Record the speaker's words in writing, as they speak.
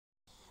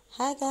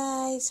Hi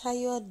guys, how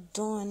you all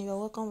doing? You are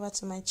welcome back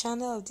to my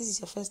channel. If this is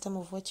your first time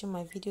of watching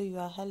my video, you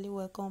are highly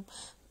welcome.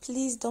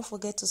 Please don't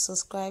forget to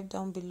subscribe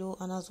down below,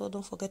 and as well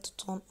don't forget to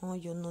turn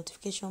on your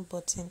notification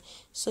button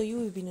so you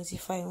will be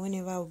notified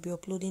whenever I will be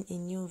uploading a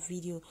new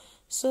video.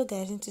 So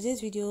guys, in today's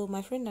video,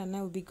 my friend and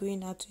I will be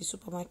going out to a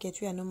supermarket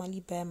where I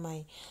normally buy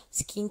my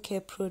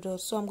skincare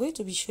products. So I'm going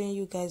to be showing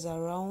you guys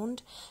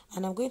around,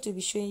 and I'm going to be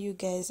showing you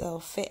guys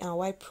fair and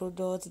white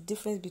products, the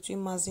difference between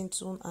maxi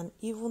tone and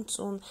even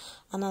tone,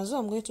 and as well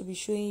I'm going to be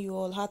showing you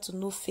all how to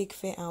know fake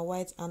fair and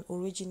white and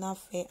original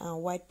fair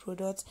and white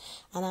products.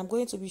 And I'm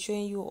going to be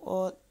showing you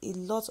all a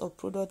lot of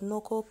product,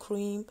 knuckle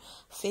cream,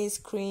 face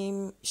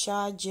cream,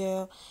 shower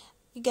gel.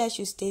 You guys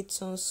should stay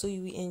tuned so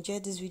you will enjoy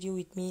this video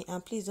with me,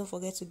 and please don't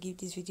forget to give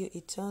this video a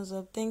thumbs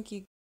up. Thank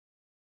you.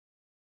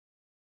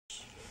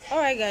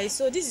 Alright guys,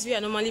 so this is where I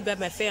normally buy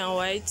my fair and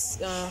white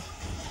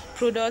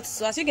products.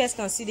 So as you guys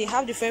can see, they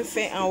have different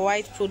fair and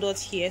white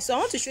products here. So I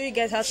want to show you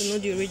guys how to know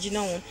the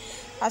original one.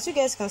 As you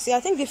guys can see,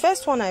 I think the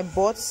first one I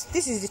bought,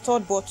 this is the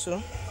third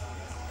bottle.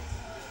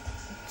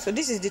 So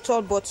this is the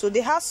third bottle.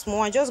 They have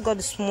small. I just got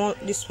the small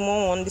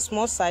one, the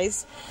small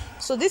size.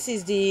 So this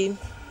is the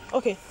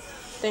okay.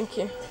 Thank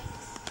you.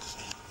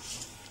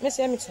 Let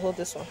me to hold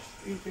this one.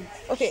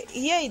 Okay,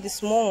 here is the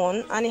small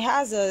one, and it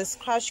has a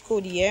scratch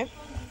code here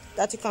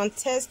that you can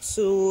test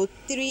to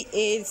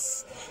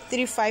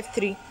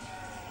 38353.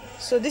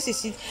 So this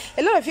is it.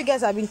 A lot of you guys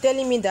have been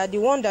telling me that the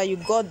one that you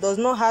got does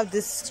not have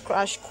this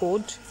scratch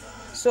code.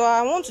 So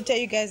I want to tell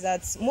you guys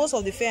that most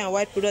of the fair and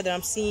white product that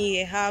I'm seeing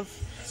here have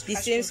the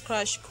same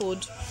scratch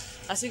code.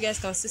 As you guys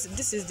can see,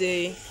 this is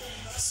the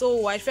So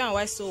White, fair and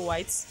white So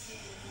White.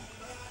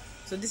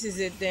 So this is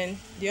it. Then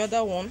the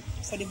other one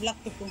for the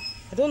black people.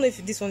 I don't know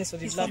if this one is for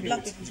the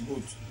black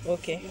people.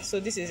 Okay, so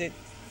this is it.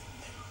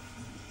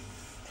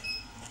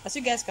 As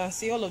you guys can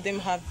see, all of them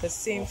have the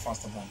same.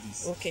 Faster than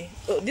this. Okay.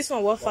 Oh, this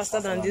one works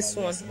faster than this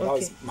one. Okay. That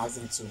is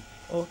maxi too.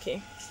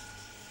 Okay.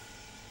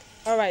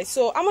 All right.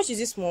 So how much is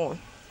this small one?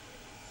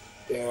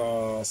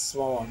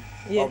 Small one.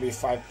 Yeah. That'll be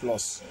 5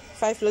 plus.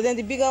 5 plus. Then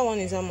the bigger one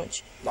is how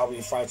much? That'll be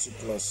 5.2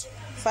 plus.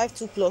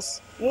 5.2 plus.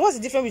 What's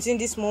the difference between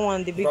this small one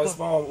and the big one? The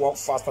small one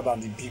works faster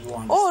than the big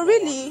one. Oh,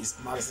 really? It's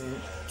maxi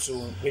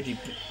too. Where the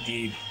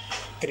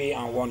 3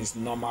 and 1 is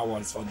normal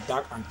one. It's for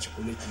dark and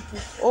chocolate people.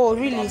 Oh,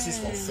 really? This is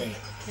for fair.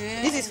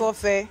 This is for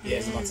fair.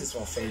 Yes, but it's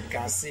for fair. You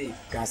can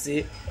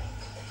see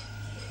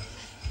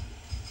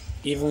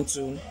even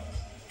tune,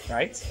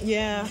 right?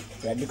 Yeah.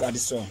 Like, look at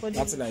this one.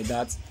 Nothing like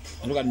that.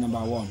 And look at the number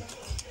 1.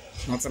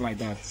 Nothing like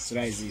that. So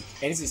that is it.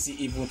 Anything you see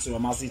even to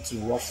maxi to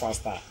work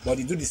faster, but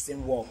they do the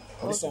same work.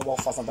 But this one work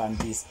faster than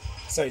this.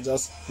 So it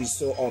just be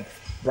so up,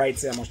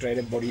 brighter,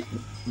 moisturized body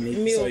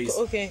milk. So it's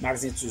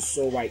maxi to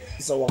so white.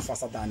 This one work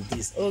faster than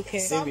this. Okay.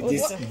 Same with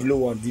this blue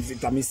one, the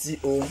vitamin C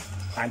O,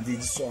 and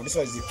this one. This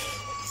one is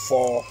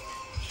for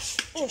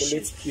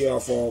chocolate, yeah,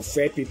 for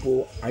fair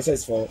people, and this one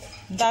is for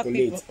dark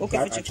chocolate. People. Okay,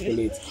 dark for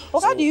chocolate. Okay, so,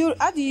 how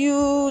do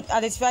you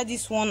identify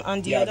this one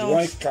and the other one? The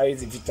one carries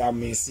the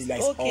vitamin C,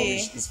 like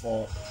orange, is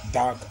for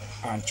dark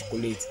and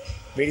chocolate.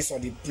 But this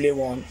one, the plain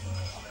one,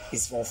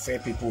 is for fair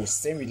people.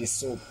 Same with the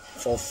soap,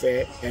 for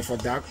fair and for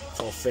dark,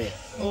 for fair.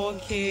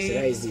 Okay. So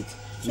that is it.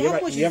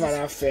 So you have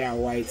another fair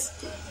and white.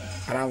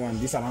 Another one,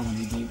 this another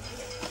one,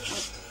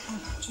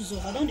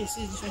 Jesus, I don't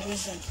see this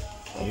one.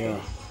 Okay. Yeah.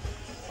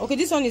 Okay,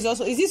 this one is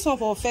this one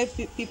for fair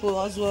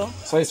people as well?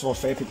 So it's for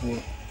fair people.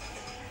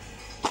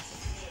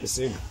 The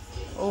same.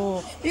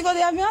 Oh, because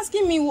they have been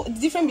asking me the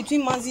difference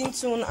between maxi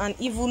tone and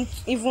even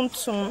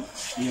tone.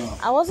 Yeah.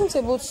 I wasn't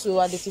able to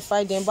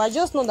identify them, but I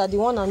just know that the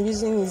one I'm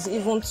using is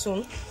even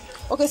tone.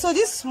 Okay, so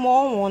this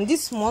small one,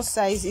 this small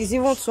size is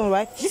even tone,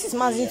 right? This is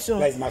maxi tone.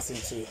 That is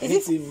maxi tone.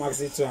 Anything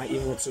maxi tone and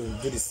even tone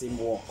do the same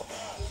work.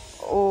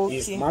 Okay.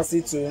 It's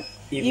maxi tone,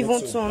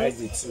 even tone. That is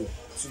the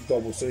two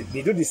double. So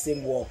they do the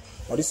same work.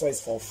 But this one is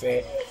for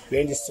fair.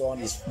 Then this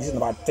is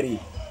number 3.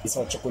 It's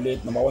for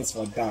chocolate. Number 1 is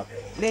for dark.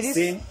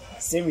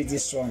 Same with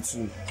this one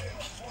too.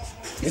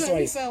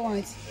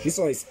 This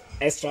one is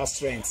extra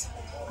strength,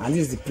 and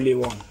this is the play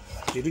one.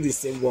 They do the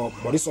same work,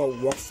 but this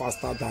one works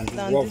faster than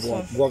the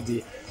work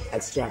the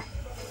extra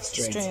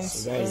strength.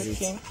 So that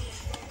is it.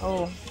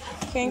 Oh,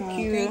 thank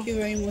you. Thank you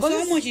very much. So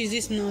how much is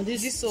this now?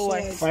 This is so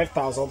white.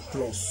 5,000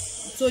 plus.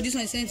 So this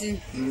one is something.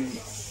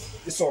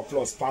 This one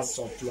plus, pass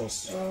on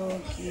plus.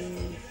 Okay.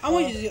 How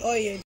much is the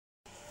oil?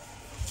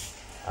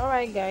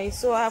 Alright guys,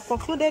 so I have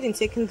concluded in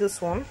taking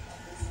this one.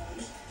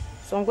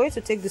 So I'm going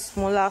to take the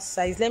smaller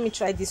size. Let me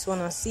try this one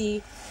and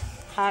see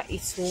how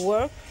it will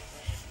work.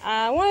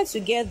 I wanted to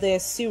get the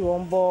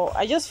serum, but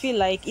I just feel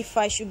like if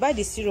I should buy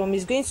the serum,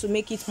 it's going to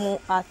make it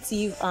more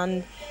active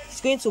and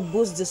it's going to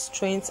boost the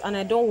strength, and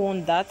I don't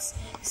want that.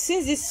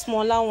 Since this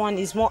smaller one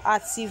is more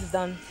active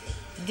than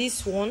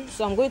this one,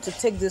 so I'm going to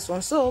take this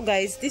one. So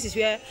guys, this is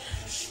where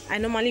I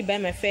normally buy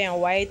my fair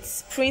and white,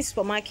 Prince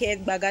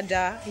Supermarket,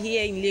 Bagada,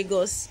 here in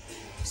Lagos.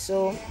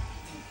 So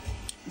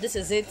this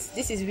is it.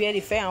 This is where the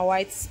fair and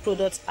white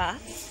products are.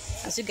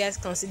 As you guys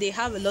can see, they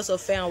have a lot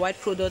of fair and white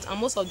products, and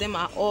most of them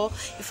are all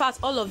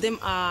of them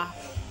are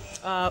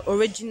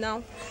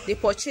original. They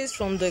purchase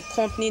from the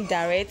company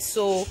direct,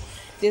 so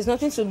there's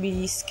nothing to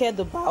be scared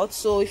about.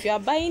 So if you are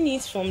buying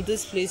it from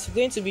this place, you're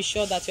going to be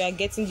sure that you are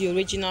getting the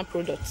original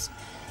product.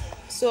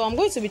 So I'm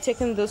going to be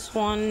taking this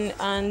one,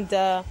 and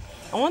I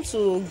want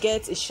to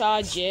get a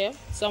shower gel.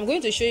 So I'm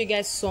going to show you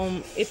guys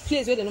a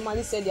place where they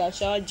normally sell their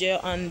shower gel,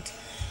 and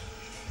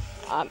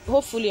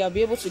hopefully I'll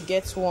be able to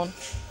get one.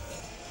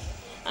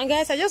 And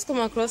guys, I just come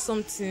across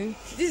something.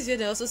 This is where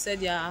they also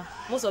sell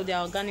most of their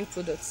organic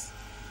products.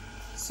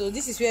 So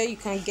this is where you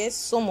can get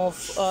some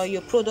of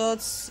your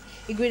products,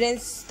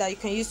 ingredients that you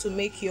can use to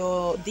make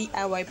your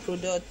DIY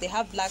product. They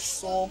have black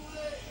soap,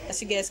 as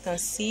you guys can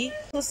see. They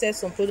also sell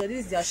some products.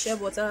 This is their shea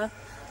butter,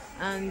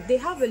 and they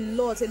have a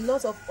lot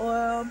of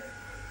oil,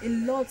 a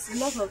lot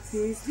of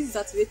things. This is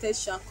activated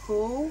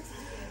charcoal.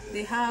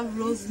 They have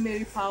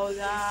rosemary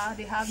powder,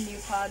 they have new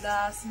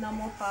powder,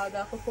 cinnamon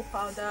powder, cocoa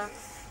powder,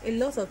 a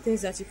lot of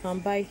things that you can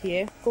buy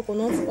here.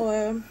 Coconut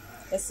oil,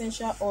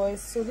 essential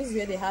oils. So this is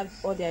where they have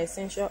all their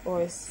essential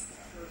oils.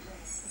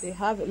 They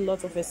have a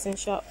lot of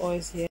essential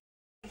oils here.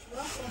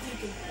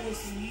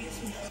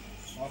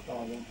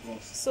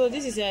 So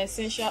this is their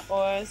essential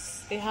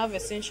oils. They have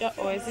essential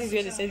oils. This is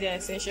where they say their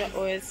essential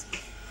oils.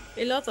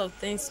 A lot of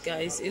things,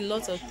 guys. A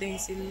lot of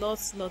things. A lot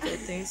of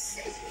things.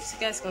 So you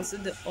guys can see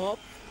the up.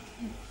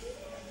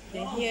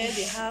 Then here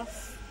they have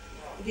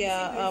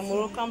their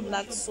Moroccan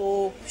black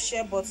soap,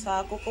 shea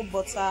butter, cocoa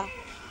butter,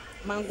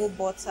 mango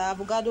butter,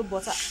 avocado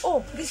butter.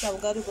 Oh, this is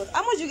avocado butter.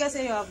 How much do you guys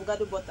say your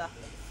avocado butter?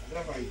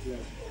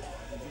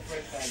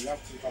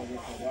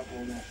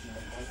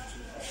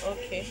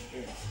 Okay.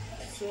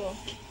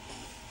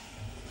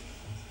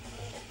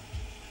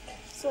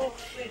 So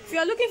if you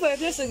are looking for a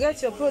place to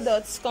get your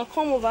products, you can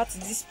come over to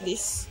this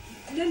place.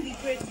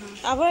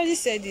 I've already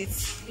said it.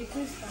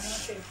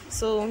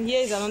 So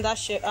here is another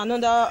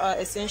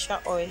essential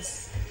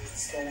oils.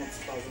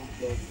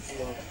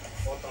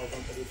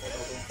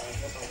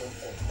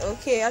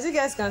 Okay, as you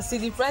guys can see,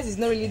 the price is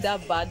not really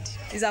that bad.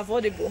 It's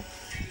affordable.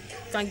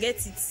 You can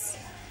get it.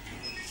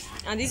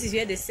 And this is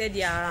where they sell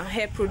their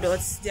hair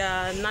products,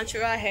 their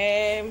natural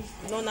hair,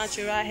 no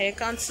natural hair,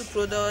 cancer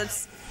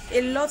products,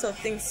 a lot of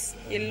things,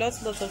 a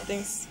lot of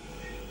things.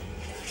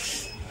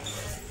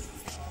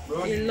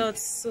 A lot.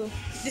 So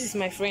this is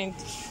my friend.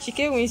 She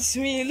came with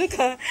me. Look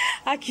at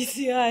how cute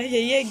you are.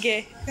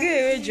 Yeah.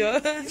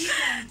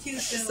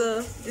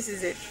 So this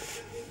is it.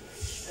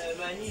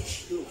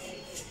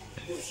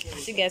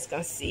 As you guys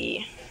can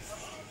see.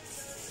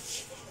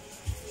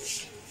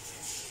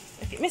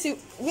 Okay, Messi,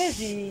 where's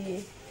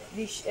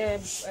the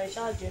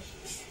charger?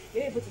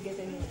 You're able to get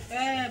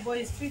any? But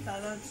it's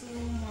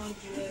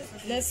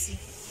 3,200. Let's see.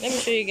 Let me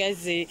show you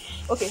guys the.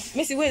 Okay,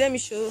 Messi, wait. Let me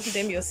show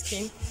them your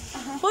skin.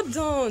 Hold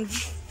on.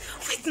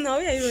 Wait, now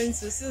where are you going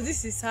to? So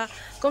this is her.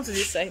 Come to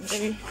this side.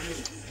 Let me.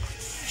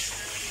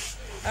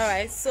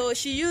 Alright, so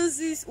she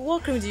uses,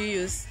 what cream do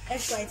you use?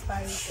 S-White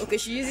Paris. Okay,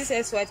 she uses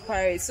S-White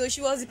Paris. So she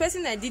was the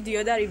person I did the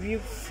other review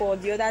for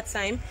the other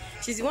time.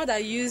 She's the one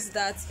that used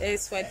that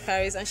S-White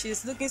Paris, and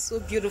she's looking so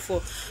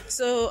beautiful.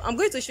 So I'm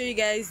going to show you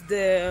guys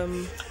the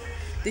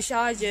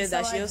shower gel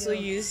that she also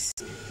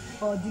used.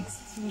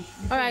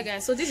 Alright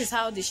guys, so this is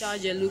how the shower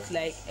gel look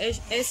like.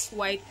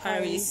 S-White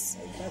Paris.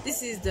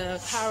 This is the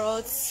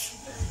carrots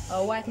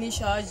whitening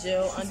shower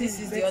gel, and this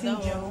is the other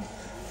one.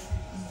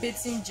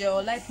 Bathing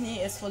gel, lightning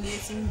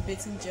exfoliating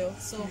bathing gel.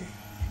 So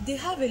they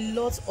have a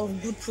lot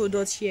of good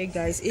products here,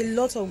 guys. A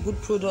lot of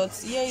good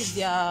products. Here is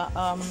their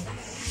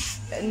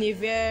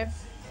Nivea.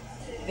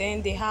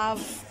 Then they have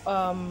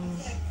a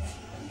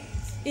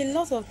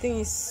lot of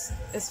things.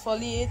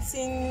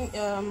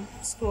 Exfoliating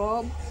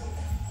scrub.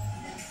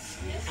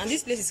 And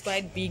this place is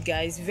quite big,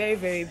 guys.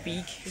 Very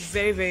big.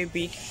 Very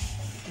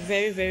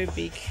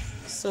big.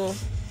 So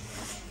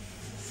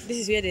this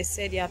is where they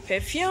sell their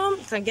perfume.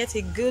 You can get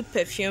a good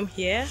perfume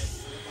here.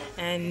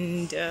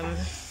 And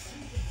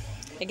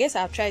I guess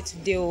I've tried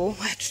today.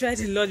 I tried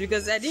a lot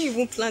because I didn't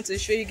even plan to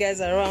show you guys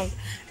around.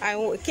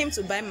 I came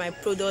to buy my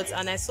products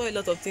and I saw a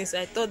lot of things. So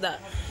I thought that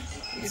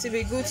it would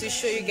be good to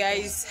show you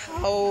guys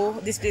how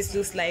this place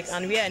looks like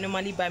and where I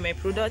normally buy my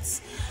products,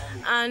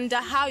 and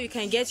how you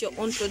can get your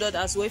own product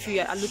as well. If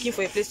you are looking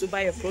for a place to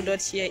buy your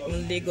products here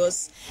in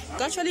Lagos, you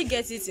can actually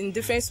get it in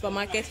different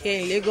supermarkets here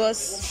in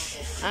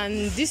Lagos.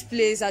 And this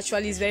place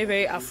actually is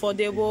very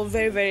affordable,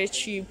 very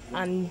cheap,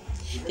 and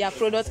their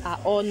products are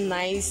all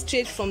nice,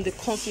 straight from the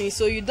company.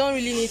 So you don't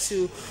really need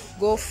to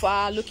go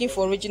far looking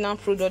for original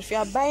product. If you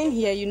are buying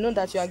here, you know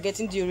that you are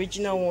getting the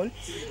original one.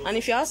 And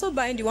if you're also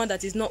buying the one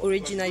that is not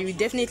original, you will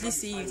definitely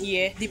see it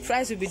here. The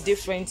price will be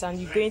different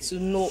and you're going to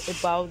know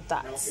about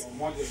that.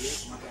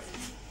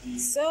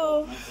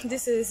 So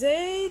this is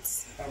it.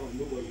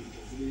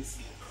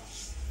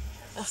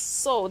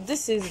 So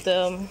this is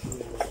the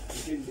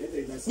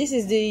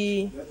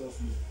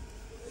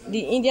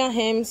Indian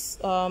hems.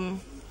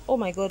 Oh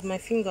my god, my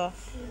finger.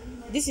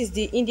 This is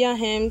the Indian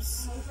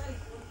hems.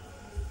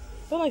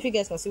 I don't know if you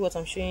guys can see what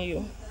I'm showing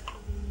you.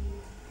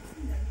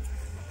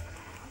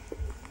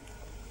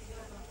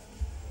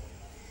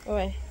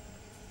 Alright.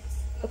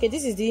 Okay,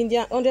 this is the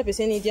Indian 100%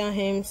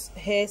 Indian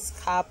hair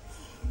scalp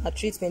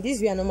treatment. This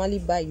is where I normally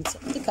buy it.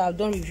 I think I've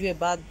done review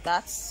about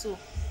that. So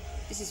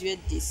this is where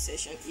this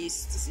session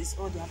is. This is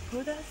all their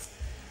products.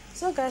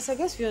 So guys, I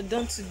guess we are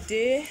done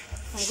today.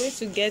 I'm going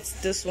to get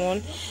this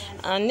one,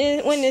 and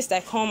then when next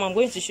I come, I'm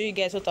going to show you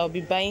guys what I'll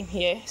be buying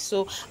here.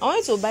 So I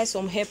wanted to buy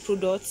some hair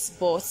products,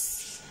 but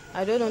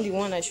I don't know the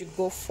one I should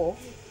go for.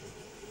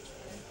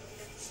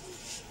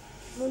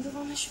 Not the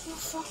one I should go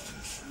for.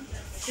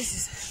 This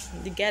is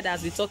the guy that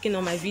has been talking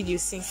on my video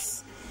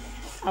since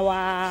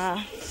our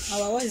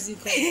what is it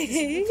called?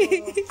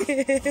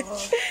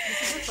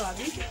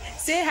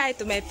 Say hi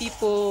to my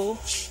people.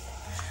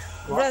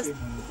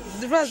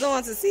 The bros don't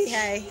want to say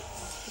hi.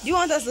 Do you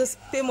want us to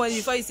pay money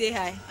before you say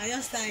hi? I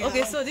just tired.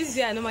 Okay, so this is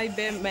where I normally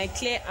buy my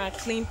clear and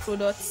clean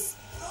products.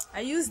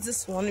 I use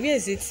this one. Where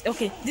is it?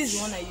 Okay, this is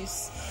the one I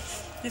use.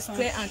 This one.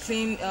 Clear and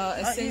clean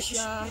essential.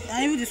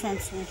 I use this one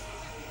too.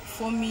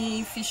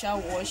 Foamy facial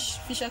wash,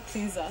 facial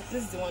cleanser.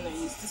 This is the one I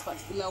use, this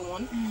particular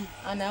one.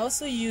 And I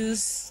also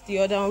use the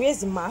other one. Where's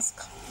the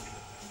mask?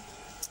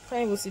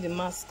 Can't even see the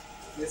mask.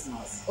 This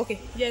mask. Okay,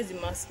 here's the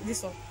mask.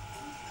 This one.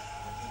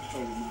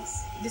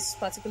 This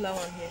particular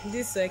one here.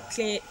 This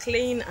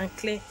clean and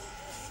clear.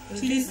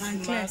 Clean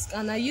and clear. Mask.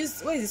 And I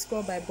used, where is the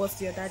scrub I bought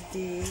the other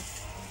day?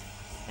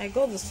 I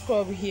got the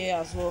scrub here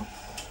as well.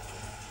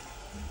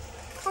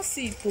 Can't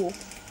see it though.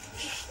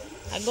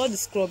 I got the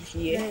scrub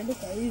here. Yeah, look,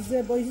 it's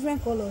there, but it's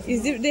different colors.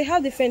 They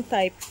have different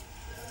type.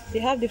 They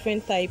have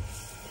different type.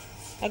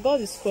 I got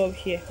the scrub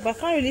here, but I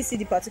can't really see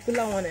the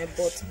particular one I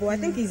bought. But I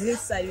think it's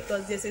inside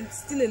because there's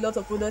still a lot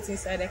of products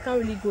inside. I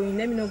can't really go in.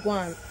 Let me not go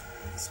and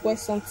spoil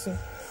something.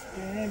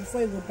 Yeah,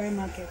 before you go buy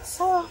market.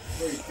 So,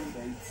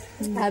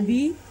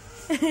 Abby.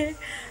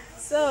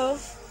 So,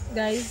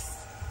 guys,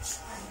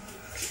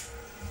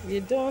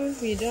 we're done.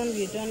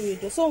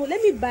 So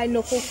let me buy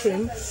Noko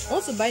cream. I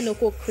want to buy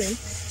Noko cream.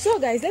 So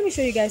guys, let me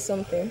show you guys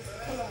something.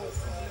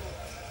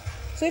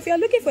 So if you're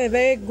looking for a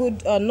very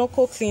good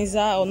Noko cleanser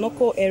or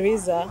Noko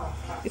eraser,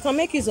 you can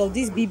make use of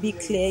this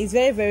BB Clear. It's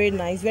very, very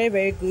nice, very,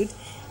 very good.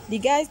 The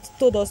guys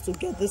told us to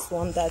get this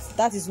one,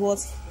 that is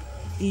what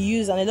he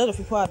used, and a lot of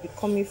people have been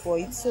coming for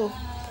it. So you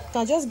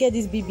can just get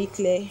this BB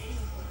Clear. You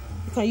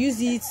can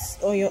use it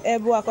on your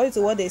elbow according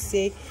to what they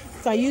say.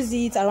 You can use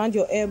it around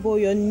your elbow,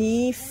 your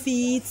knee,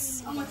 feet,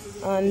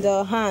 and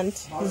hand.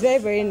 It's very,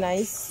 very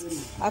nice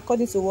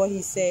according to what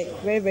he said.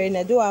 Very, very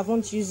nice. Though I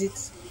haven't used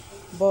it,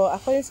 but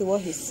according to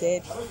what he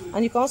said.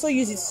 And you can also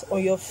use it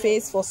on your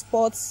face for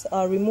spots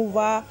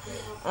remover,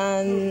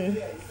 and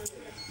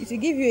it will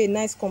give you a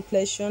nice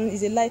complexion.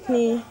 It's a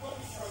lightening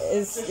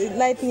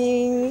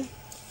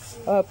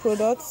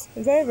product.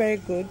 Very, very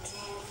good.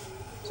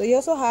 So you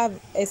also have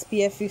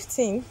SPF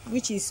 15,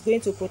 which is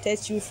going to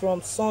protect you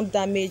from sun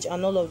damage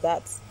and all of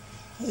that.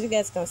 As you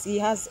guys can see,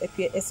 it has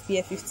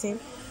SPF 15.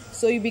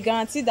 So you'll be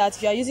guaranteed that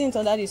if you are using it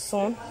under the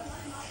sun,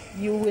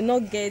 you will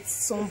not get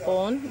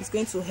sunburn. It's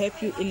going to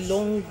help you a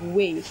long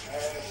way.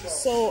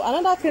 So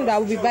another thing that I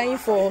will be buying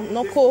for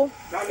Noko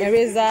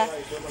eraser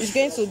is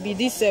going to be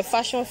this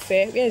fashion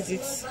fair. Where is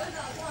it?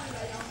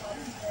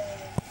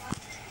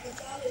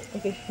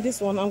 Okay,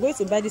 this one. I'm going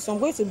to buy this one.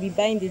 I'm going to be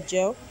buying the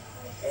gel.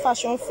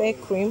 Fashion fair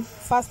cream,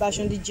 fast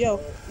action, the gel.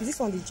 Is this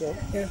one the gel?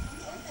 Yeah.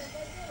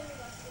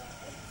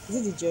 Is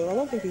it the gel? I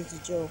don't think it's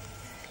the gel.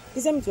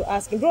 Please let me to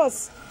ask him.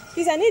 Bros,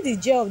 please, I need the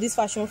gel of this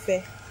fashion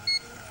fair.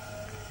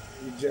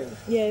 The gel?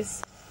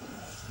 Yes.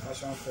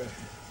 Fashion fair.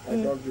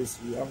 I got this.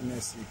 We have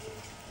next week.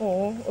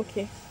 Oh,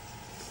 okay.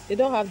 They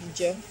don't have the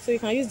gel. So you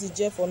can use the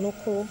gel for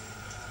Noko,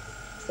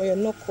 for your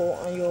Noko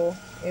and your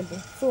elbow.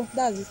 So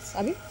that's it.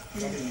 Abi?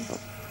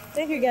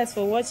 Thank you guys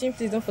for watching.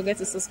 Please don't forget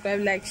to subscribe,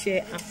 like,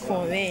 share, and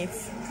comment.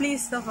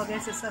 Please don't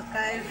forget to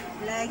subscribe,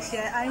 like,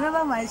 share. I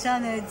remember my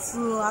channel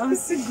too. I'm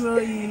still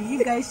growing.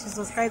 You guys should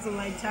subscribe to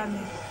my channel.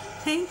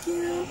 Thank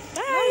you.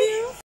 Bye.